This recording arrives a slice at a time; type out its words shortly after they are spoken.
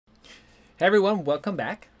Hey everyone, welcome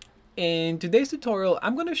back. In today's tutorial,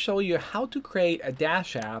 I'm going to show you how to create a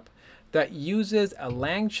Dash app that uses a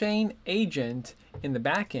Langchain agent in the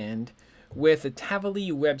backend with the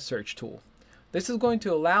Tavily web search tool. This is going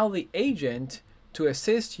to allow the agent to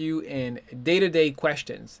assist you in day-to-day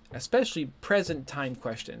questions, especially present time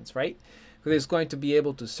questions, right? Because it's going to be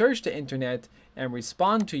able to search the internet and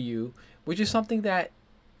respond to you, which is something that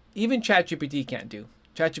even ChatGPT can't do.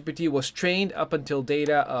 ChatGPT was trained up until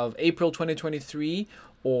data of April 2023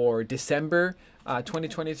 or December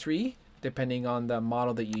 2023, depending on the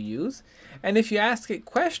model that you use. And if you ask it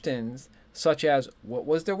questions such as, what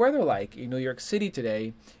was the weather like in New York City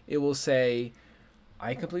today? It will say,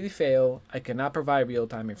 I completely fail. I cannot provide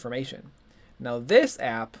real-time information. Now this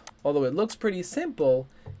app, although it looks pretty simple,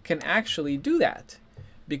 can actually do that,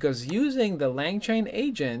 because using the Langchain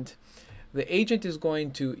agent, the agent is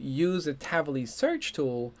going to use the Tavily search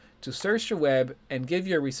tool to search the web and give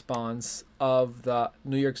you a response of the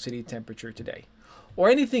New York City temperature today, or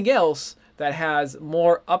anything else that has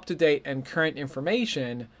more up-to-date and current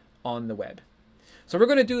information on the web. So we're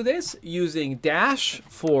going to do this using Dash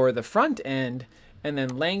for the front end and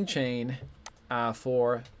then Langchain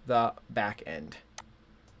for the back end.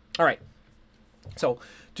 All right, so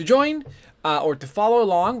to join or to follow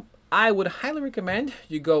along, I would highly recommend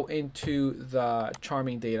you go into the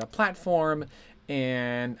Charming Data platform.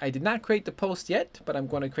 And I did not create the post yet, but I'm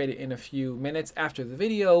going to create it in a few minutes after the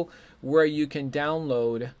video, where you can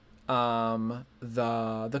download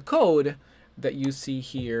the code that you see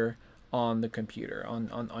here on the computer,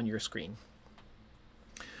 on your screen.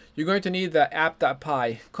 You're going to need the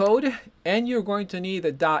app.py code, and you're going to need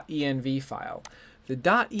the .env file. The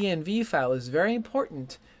 .env file is very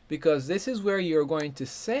important because this is where you're going to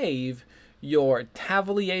save your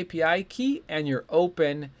Tavily API key and your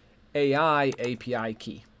OpenAI API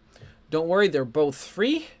key. Don't worry, they're both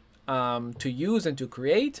free to use and to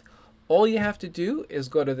create. All you have to do is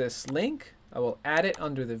go to this link. I will add it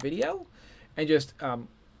under the video, and just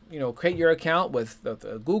create your account with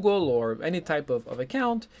Google or any type of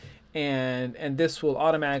account, and this will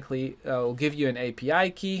automatically will give you an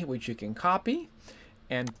API key which you can copy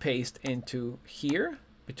and paste into here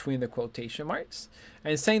between the quotation marks.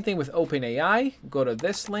 And same thing with OpenAI. Go to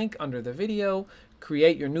this link under the video,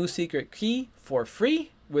 create your new secret key for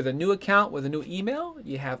free with a new account, with a new email.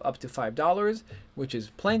 You have up to $5, which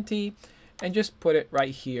is plenty, and just put it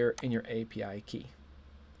right here in your API key,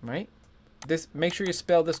 right? Make sure you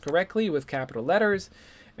spell this correctly with capital letters,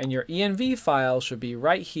 and your env file should be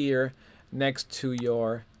right here next to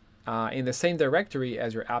your, in the same directory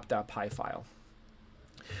as your app.py file.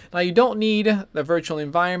 Now you don't need the virtual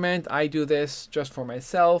environment. I do this just for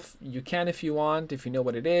myself. You can if you want, if you know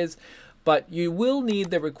what it is, but you will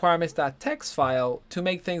need the requirements.txt file to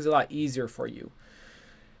make things a lot easier for you.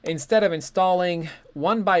 Instead of installing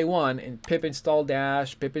one by one in pip install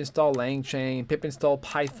dash, pip install langchain, pip install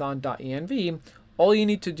python.env, all you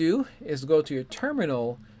need to do is go to your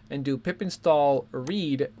terminal and do pip install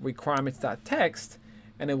read requirements.txt,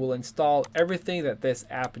 and it will install everything that this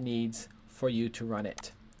app needs for you to run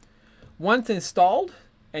it. Once installed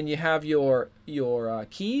and you have your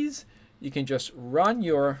keys, you can just run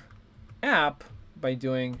your app by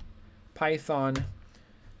doing python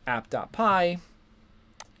app.py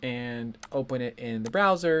and open it in the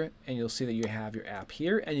browser, and you'll see that you have your app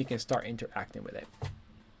here and you can start interacting with it.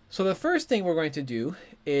 So the first thing we're going to do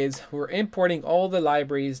is we're importing all the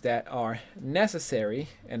libraries that are necessary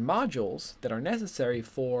and modules that are necessary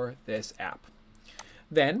for this app.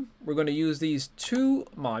 Then we're going to use these two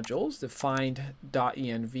modules, the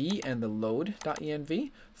find.env and the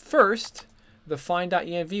load.env. First, the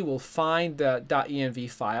find.env will find the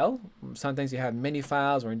 .env file. Sometimes you have many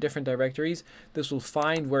files or in different directories. This will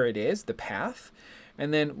find where it is, the path,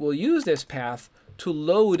 and then we'll use this path to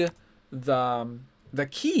load the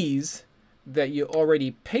keys that you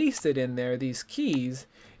already pasted in there. These keys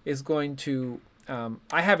is going to,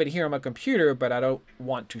 I have it here on my computer, but I don't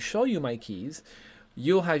want to show you my keys.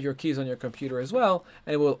 You'll have your keys on your computer as well,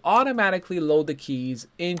 and it will automatically load the keys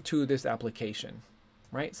into this application,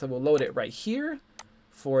 right? So we'll load it right here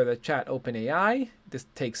for the chat OpenAI. This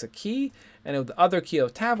takes a key, and with the other key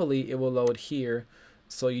of Tavily, it will load here,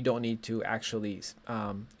 so you don't need to actually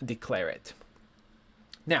declare it.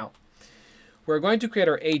 Now, we're going to create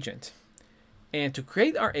our agent. And to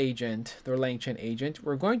create our agent, the Langchain agent,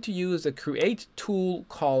 we're going to use the create tool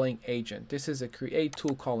calling agent. This is a create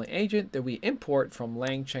tool calling agent that we import from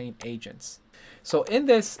Langchain agents. So in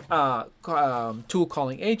this tool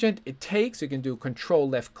calling agent, you can do control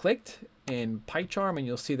left clicked in PyCharm, and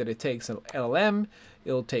you'll see that it takes an LLM,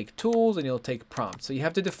 it'll take tools, and it'll take prompts. So you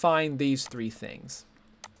have to define these three things.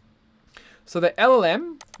 So the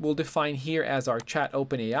LLM we'll define here as our chat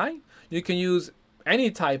OpenAI. You can use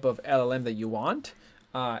any type of LLM that you want.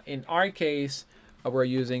 In our case, we're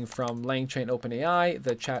using from Langchain OpenAI,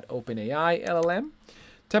 the chat OpenAI LLM.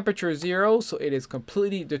 Temperature 0, so it is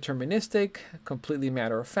completely deterministic, completely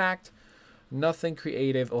matter of fact, nothing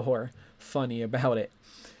creative or funny about it.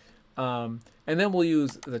 And then we'll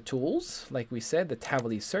use the tools, like we said, the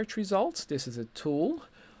Tavily search results. This is a tool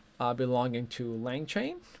belonging to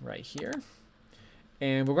Langchain right here.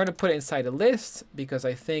 And we're going to put it inside a list because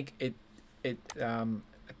I think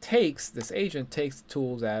this agent takes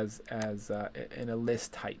tools as in a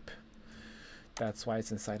list type. That's why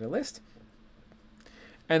it's inside a list.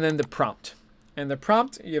 And then the prompt. And the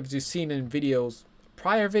prompt, as you've seen in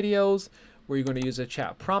prior videos, where you're going to use a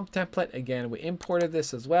chat prompt template. Again, we imported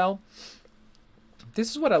this as well. This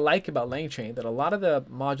is what I like about Langchain, that a lot of the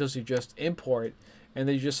modules you just import and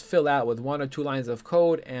then you just fill out with 1 or 2 lines of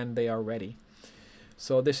code and they are ready.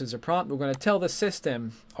 So this is a prompt. We're going to tell the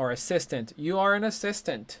system, our assistant, you are an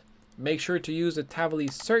assistant. Make sure to use the Tavily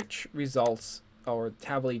search results or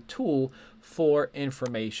Tavily tool for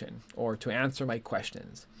information or to answer my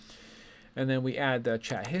questions. And then we add the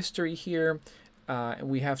chat history here. And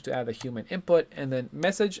we have to add the human input and then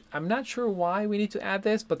message. I'm not sure why we need to add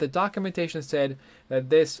this, but the documentation said that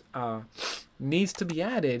this needs to be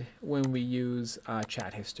added when we use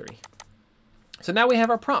chat history. So now we have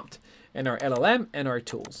our prompt and our LLM and our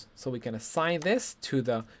tools. So we can assign this to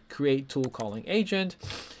the create tool calling agent.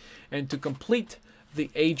 And to complete the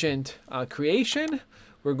agent creation,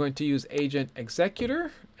 we're going to use agent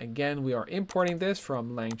executor. Again, we are importing this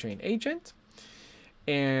from Langchain Agent.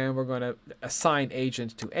 And we're going to assign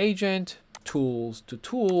agent to agent, tools to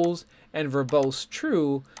tools, and verbose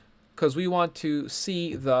true, because we want to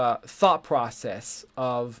see the thought process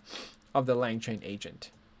of the Langchain agent.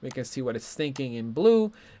 We can see what it's thinking in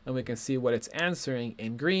blue, and we can see what it's answering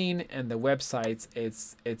in green, and the websites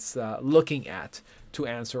it's looking at to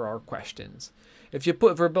answer our questions. If you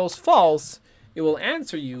put verbose false, it will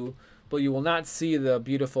answer you, but you will not see the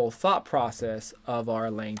beautiful thought process of our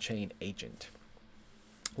Langchain agent.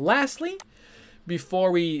 Lastly, before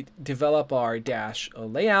we develop our dash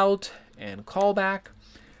layout and callback,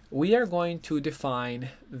 we are going to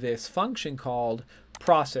define this function called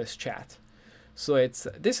process chat. So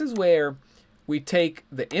this is where we take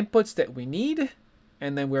the inputs that we need,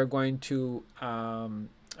 and then we're going to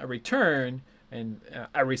return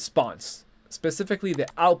a response, specifically the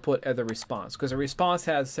output of the response, because a response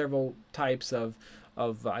has several types of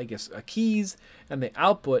I guess keys, and the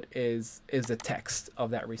output is the text of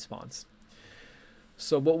that response.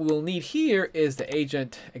 So what we will need here is the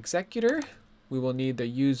agent executor. We will need the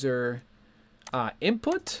user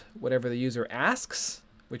input, whatever the user asks,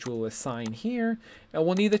 which we'll assign here, and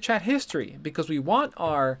we'll need the chat history because we want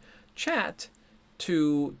our chat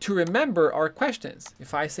to remember our questions.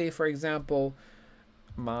 If I say, for example,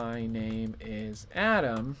 my name is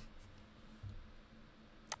Adam,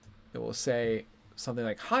 it will say something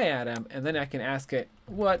like, hi Adam, and then I can ask it,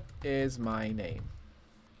 what is my name?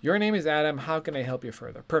 Your name is Adam, how can I help you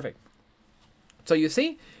further? Perfect. So you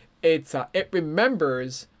see, it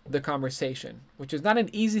remembers the conversation, which is not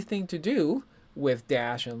an easy thing to do with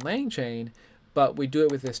Dash and Langchain, but we do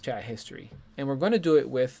it with this chat history. And we're going to do it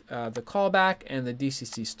with the callback and the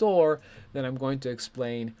DCC store that I'm going to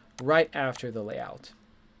explain right after the layout.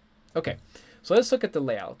 Okay. So let's look at the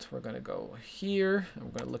layout. We're going to go here, and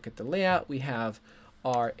we're going to look at the layout. We have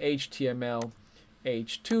our HTML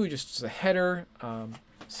H2, just as a header,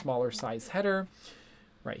 smaller size header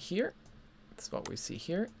right here. That's what we see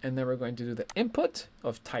here. And then we're going to do the input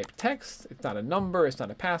of type text. It's not a number, it's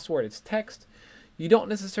not a password, it's text. You don't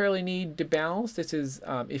necessarily need to bounce. This is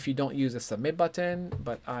if you don't use a submit button,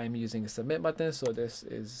 but I'm using a submit button, so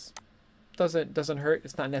this doesn't hurt.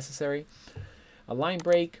 It's not necessary. A line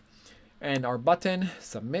break. And our button,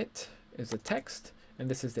 submit, is the text, and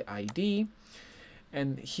this is the ID.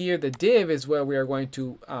 And here the div is where we are going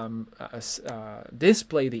to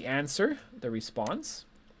display the answer, the response.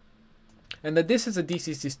 And that this is a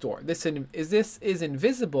DCC store. This is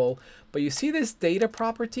invisible, but you see this data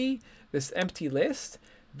property, this empty list?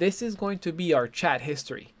 This is going to be our chat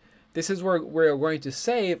history. This is where we're going to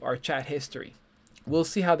save our chat history. We'll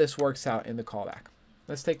see how this works out in the callback.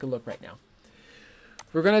 Let's take a look right now.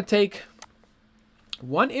 We're going to take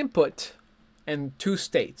one input and 2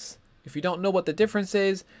 states. If you don't know what the difference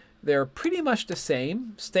is, they're pretty much the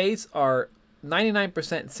same. States are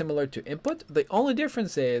 99% similar to input. The only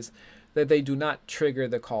difference is that they do not trigger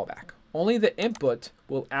the callback. Only the input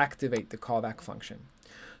will activate the callback function.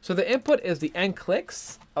 So the input is the end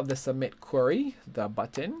clicks of the submit query, the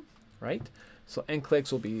button, right? So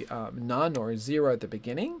nclicks will be none or 0 at the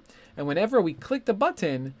beginning. And whenever we click the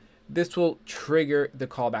button, this will trigger the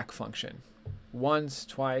callback function. Once,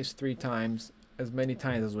 twice, 3 times, as many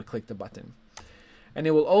times as we click the button. And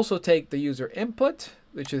it will also take the user input,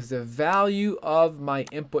 which is the value of my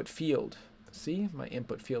input field. See, my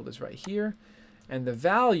input field is right here. And the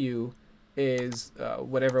value is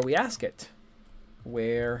whatever we ask it.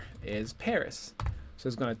 Where is Paris? So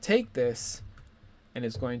it's going to take this, and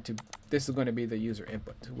this is going to be the user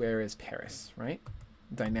input. Where is Paris, right?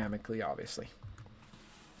 Dynamically, obviously.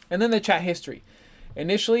 And then the chat history.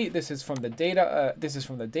 Initially, this is from the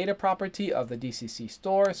data property of the DCC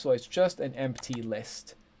store, so it's just an empty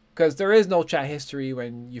list because there is no chat history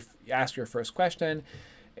when you ask your first question.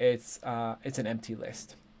 It's an empty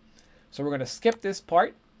list. So we're going to skip this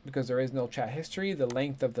part because there is no chat history. The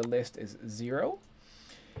length of the list is 0,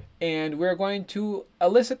 and we're going to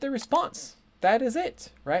elicit the response. That is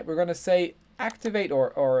it, right? We're going to say activate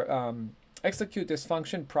or execute this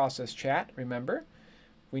function process chat. Remember,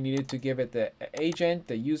 we needed to give it the agent,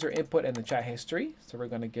 the user input, and the chat history. So we're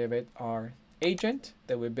going to give it our agent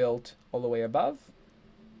that we built all the way above,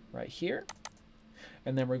 right here.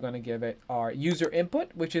 And then we're going to give it our user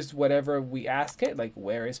input, which is whatever we ask it, like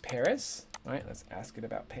where is Paris? All right, let's ask it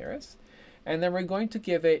about Paris. And then we're going to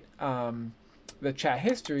give it the chat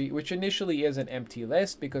history, which initially is an empty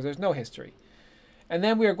list because there's no history. And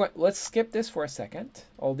then let's skip this for a second,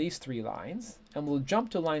 all these 3 lines, and we'll jump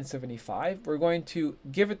to line 75. We're going to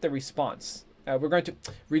give it the response. We're going to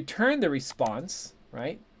return the response,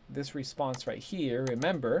 right? This response right here,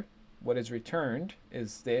 remember, what is returned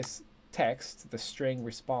is this text, the string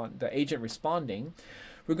the agent responding.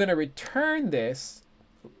 We're going to return this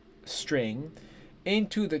string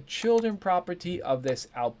into the children property of this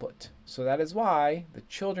output. So that is why the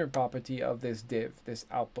children property of this div, this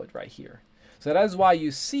output right here. So that is why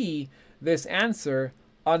you see this answer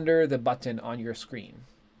under the button on your screen.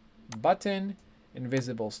 Button,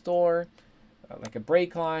 invisible store, like a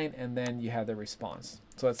break line, and then you have the response.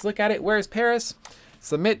 So let's look at it. Where is Paris?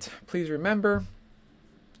 Submit. Please remember,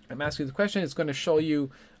 I'm asking you the question. It's going to show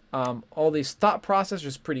you all these thought process, which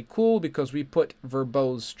is pretty cool because we put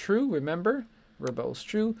verbose true. Remember, verbose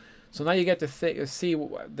true. So now you get to see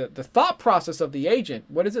the thought process of the agent.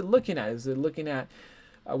 What is it looking at? Is it looking at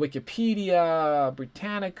Wikipedia,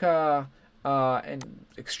 Britannica, and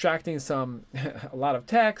extracting a lot of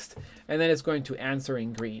text, and then it's going to answer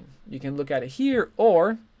in green. You can look at it here,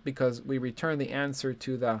 or because we return the answer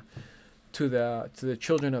to the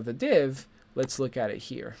children of the div, let's look at it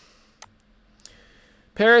here.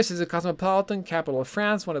 Paris is a cosmopolitan capital of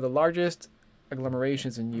France, one of the largest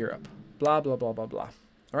agglomerations in Europe. Blah blah blah blah blah.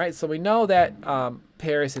 All right, so we know that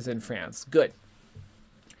Paris is in France. Good.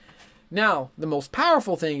 Now, the most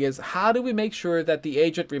powerful thing is how do we make sure that the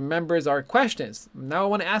agent remembers our questions? Now I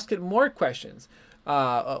want to ask it more questions.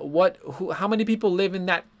 How many people live in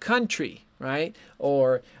that country, right?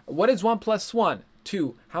 Or what is 1 + 1?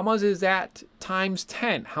 2. How much is that times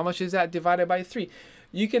 10? How much is that divided by 3?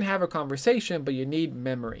 You can have a conversation, but you need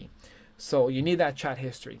memory. So you need that chat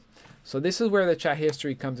history. So this is where the chat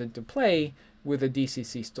history comes into play with the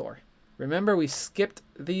DCC store. Remember, we skipped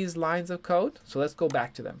these lines of code, so let's go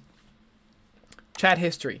back to them. Chat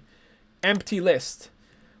history, empty list.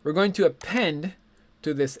 We're going to append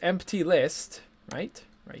to this empty list, right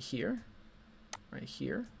here. We're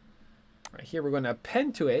going to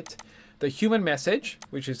append to it the human message,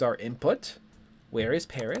 which is our input, where is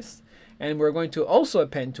Paris, and we're going to also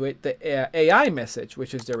append to it the AI message,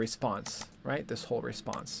 which is the response, right? This whole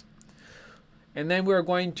response. And then we're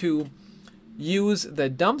going to use the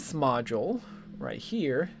dumps module right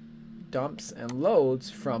here, dumps and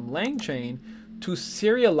loads from Langchain, to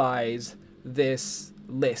serialize this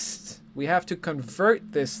list. We have to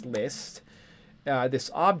convert this list, this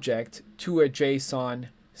object, to a JSON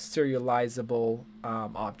serializable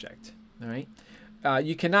object. All right.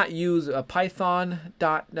 You cannot use a Python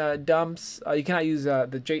dumps. You cannot use the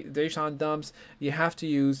JSON dumps. You have to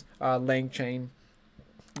use Langchain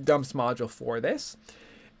dumps module for this.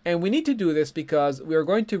 And we need to do this because we are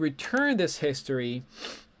going to return this history.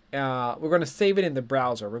 We're going to save it in the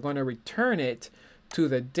browser. We're going to return it to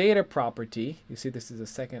the data property. You see, this is the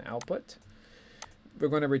second output. We're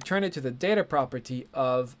going to return it to the data property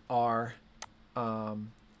of our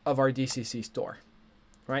DCC store,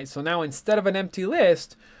 right? So now instead of an empty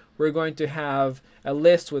list, we're going to have a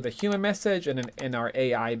list with a human message and our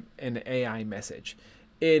AI message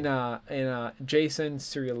in a JSON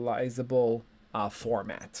serializable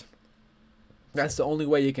format. That's the only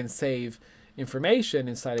way you can save information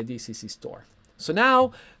inside a DCC store. So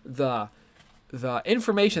now the the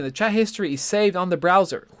information, the chat history is saved on the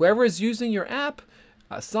browser. Whoever is using your app,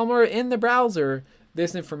 somewhere in the browser,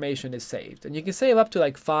 this information is saved. And you can save up to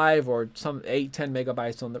like 5 or some 8, 10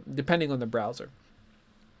 megabytes on depending on the browser.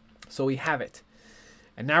 So we have it.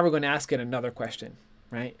 And now we're going to ask it another question,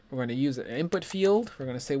 right? We're going to use an input field. We're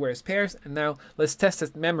going to say where is pairs. And now let's test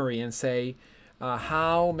its memory and say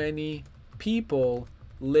how many people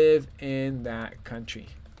live in that country.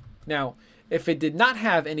 Now, if it did not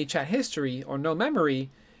have any chat history or no memory,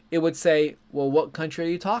 it would say, well, what country are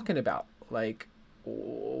you talking about? Like,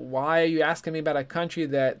 why are you asking me about a country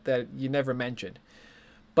that you never mentioned?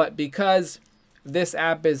 But because this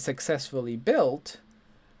app is successfully built,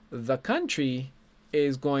 the country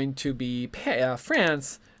is going to be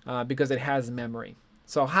France because it has memory.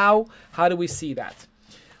 So how do we see that?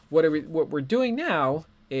 What we're doing now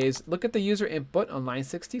is look at the user input on line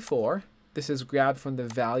 64. This is grabbed from the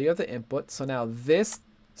value of the input. So now this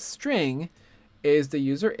string is the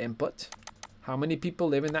user input. How many people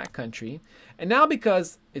live in that country? And now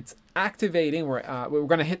because it's activating, we're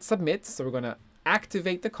going to hit submit. So we're going to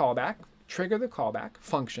activate the callback, trigger the callback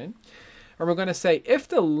function. And we're going to say if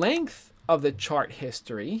the length of the chart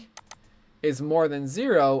history is more than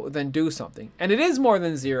 0, then do something. And it is more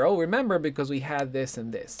than 0, remember, because we had this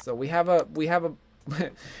and this. So we have a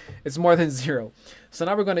it's more than 0. So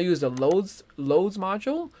now we're going to use the loads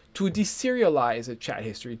module to deserialize the chat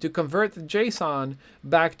history, to convert the JSON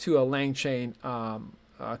back to a Langchain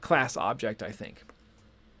class object, I think.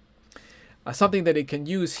 Something that it can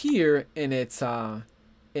use here in its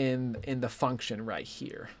in the function right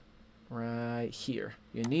here. Right here.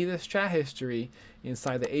 You need this chat history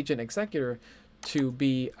inside the agent executor to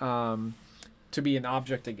be an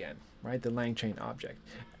object again, right? The Langchain object.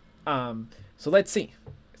 So let's see.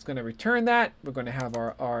 It's going to return that. We're going to have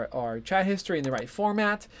our chat history in the right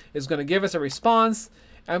format. It's going to give us a response.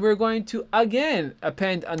 And we're going to, again,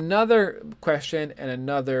 append another question and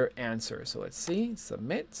another answer. So let's see.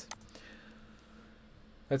 Submit.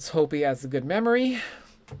 Let's hope he has a good memory.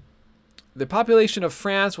 The population of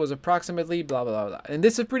France was approximately blah, blah, blah. And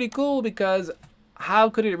this is pretty cool because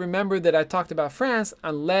how could it remember that I talked about France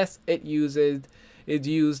unless it used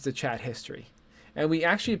the chat history? And we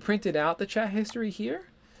actually printed out the chat history here.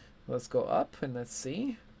 Let's go up and let's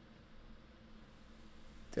see.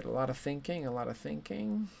 Did a lot of thinking,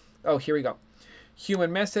 Oh, here we go.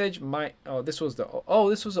 Human message. This was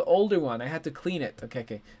the older one. I had to clean it.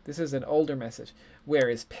 Okay. This is an older message. Where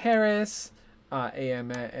is Paris?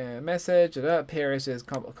 Message. Paris is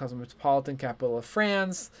cosmopolitan capital of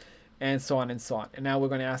France, and so on and so on. And now we're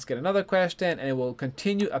going to ask it another question, and it will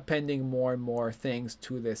continue appending more and more things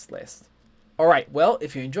to this list. All right, well,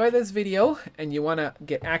 if you enjoyed this video and you want to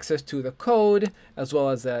get access to the code as well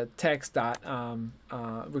as the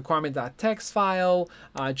requirement.txt file,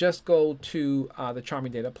 just go to the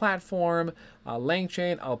Charming Data platform,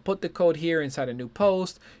 Langchain. I'll put the code here inside a new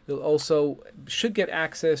post. You'll also should get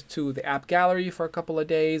access to the app gallery for a couple of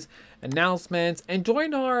days, announcements, and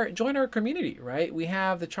join our community, right? We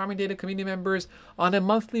have the Charming Data community members on a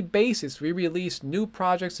monthly basis. We release new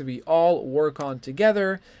projects that we all work on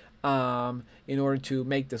together. In order to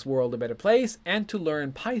make this world a better place and to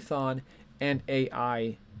learn Python and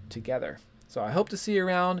AI together. So I hope to see you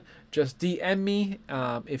around. Just DM me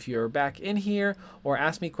if you're back in here, or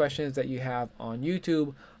ask me questions that you have on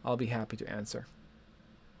YouTube. I'll be happy to answer.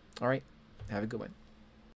 All right, have a good one.